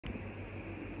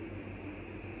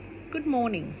Good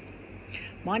morning.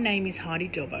 My name is Heidi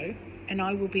Dobbo and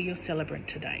I will be your celebrant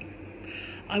today.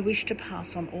 I wish to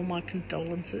pass on all my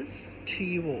condolences to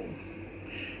you all.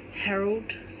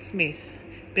 Harold Smith,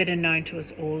 better known to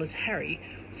us all as Harry,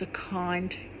 was a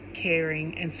kind,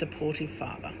 caring and supportive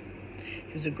father.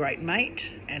 He was a great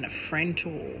mate and a friend to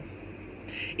all.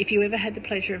 If you ever had the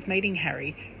pleasure of meeting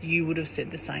Harry, you would have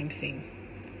said the same thing.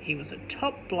 He was a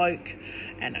top bloke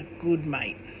and a good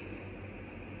mate.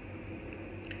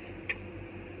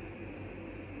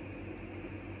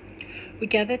 We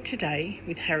gathered today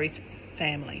with Harry's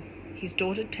family, his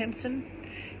daughter Tamsin,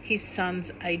 his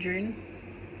sons Adrian,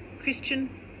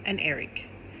 Christian and Eric,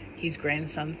 his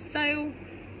grandsons Sale,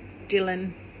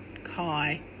 Dylan,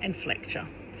 Kai and Fletcher.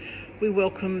 We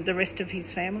welcome the rest of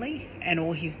his family and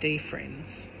all his dear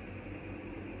friends.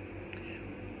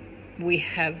 We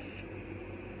have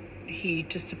here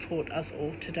to support us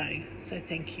all today, so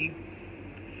thank you.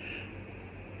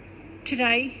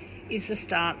 Today is the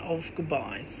start of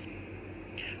goodbyes.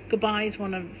 Goodbye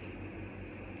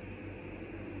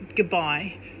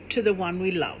to the one we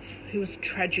love, who was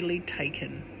tragically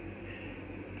taken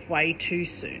way too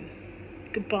soon.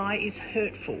 Goodbye is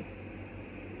hurtful,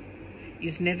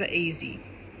 is never easy,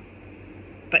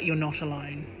 but you're not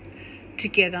alone.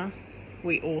 Together,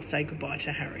 we all say goodbye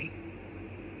to Harry.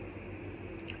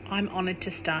 I'm honoured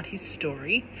to start his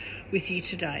story with you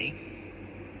today.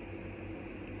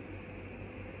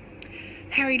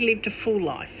 Harry lived a full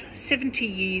life, 72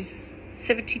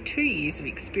 years of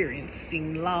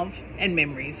experiencing love and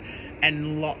memories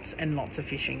and lots of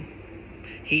fishing.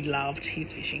 He loved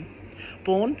his fishing.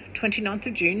 Born 29th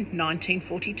of June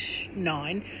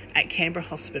 1949 at Canberra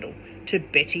Hospital to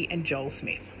Betty and Joel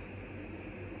Smith.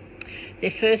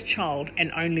 Their first child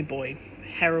and only boy,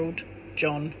 Harold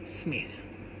John Smith.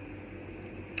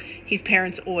 His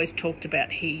parents always talked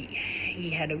about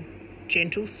he had a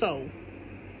gentle soul.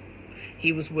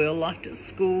 He was well liked at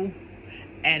school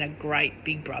and a great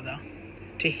big brother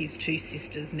to his two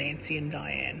sisters, Nancy and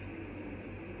Diane.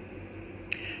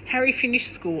 Harry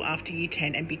finished school after year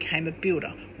 10 and became a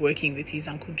builder, working with his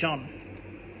Uncle John,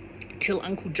 till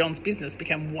Uncle John's business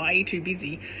became way too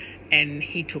busy and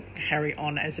he took Harry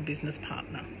on as a business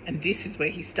partner. And this is where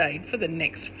he stayed for the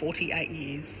next 48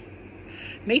 years.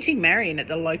 Meeting Marion at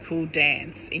the local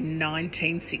dance in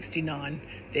 1969,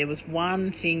 there was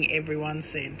one thing everyone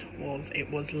said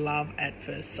it was love at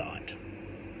first sight.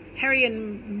 Harry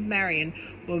and Marion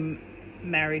were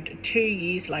married 2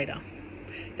 years later.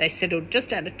 They settled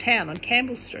just out of town on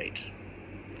Campbell Street.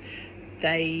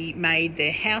 They made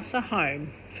their house a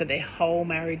home for their whole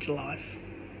married life.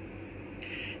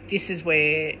 This is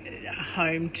where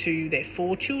home to their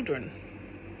 4 children.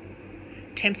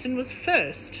 Tamsin was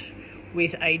first,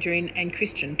 with Adrian and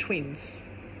Christian, twins,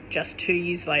 just 2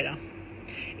 years later.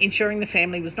 Ensuring the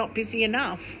family was not busy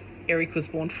enough, Eric was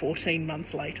born 14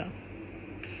 months later.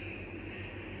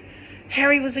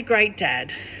 Harry was a great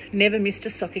dad, never missed a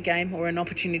soccer game or an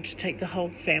opportunity to take the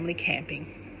whole family camping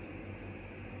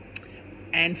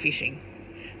and fishing.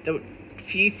 There were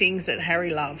few things that Harry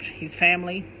loved: his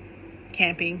family,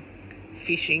 camping,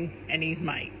 fishing and his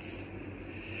mates.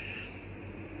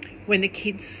 When the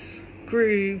kids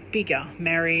grew bigger,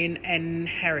 Marion and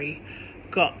Harry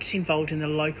got involved in the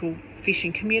local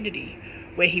fishing community,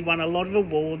 where he won a lot of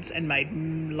awards and made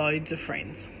loads of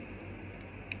friends.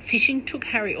 Fishing took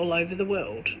Harry all over the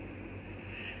world,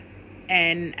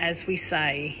 and as we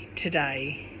say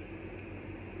today,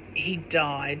 he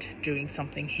died doing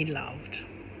something he loved.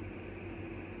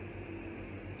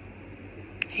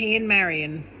 He and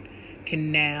Marion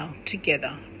can now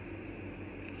together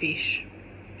fish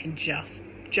and just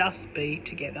be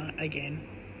together again.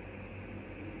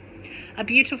 A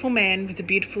beautiful man with a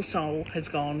beautiful soul has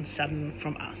gone sudden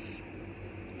from us.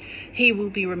 He will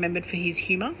be remembered for his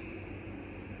humour,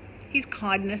 his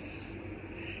kindness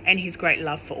and his great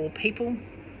love for all people,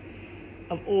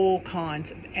 of all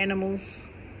kinds of animals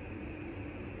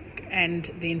and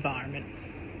the environment.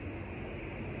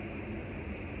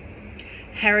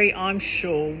 Harry, I'm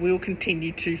sure, will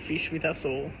continue to fish with us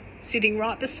all, sitting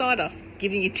right beside us,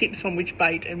 giving you tips on which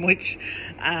bait and which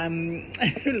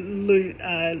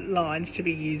lines to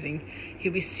be using.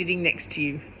 He'll be sitting next to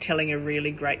you, telling a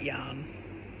really great yarn.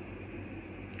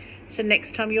 So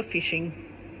next time you're fishing,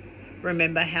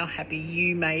 remember how happy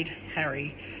you made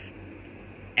Harry,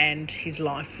 and his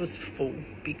life was full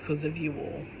because of you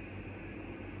all.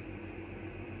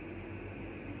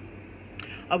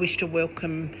 I wish to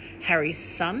welcome Harry's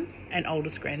son and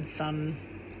oldest grandson,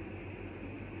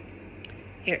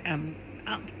 Eric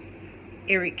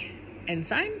and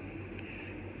Zane,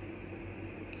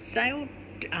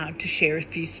 to share a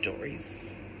few stories.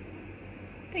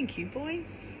 Thank you, boys.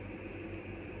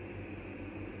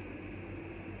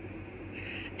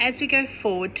 As we go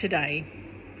forward today,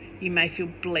 you may feel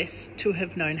blessed to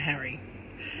have known Harry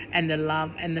and the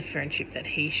love and the friendship that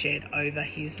he shared over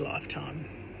his lifetime.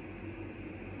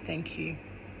 Thank you.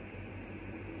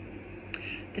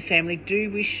 The family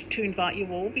do wish to invite you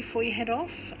all before you head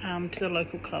off to the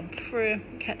local club for a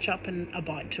catch up and a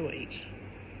bite to eat.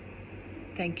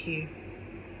 Thank you.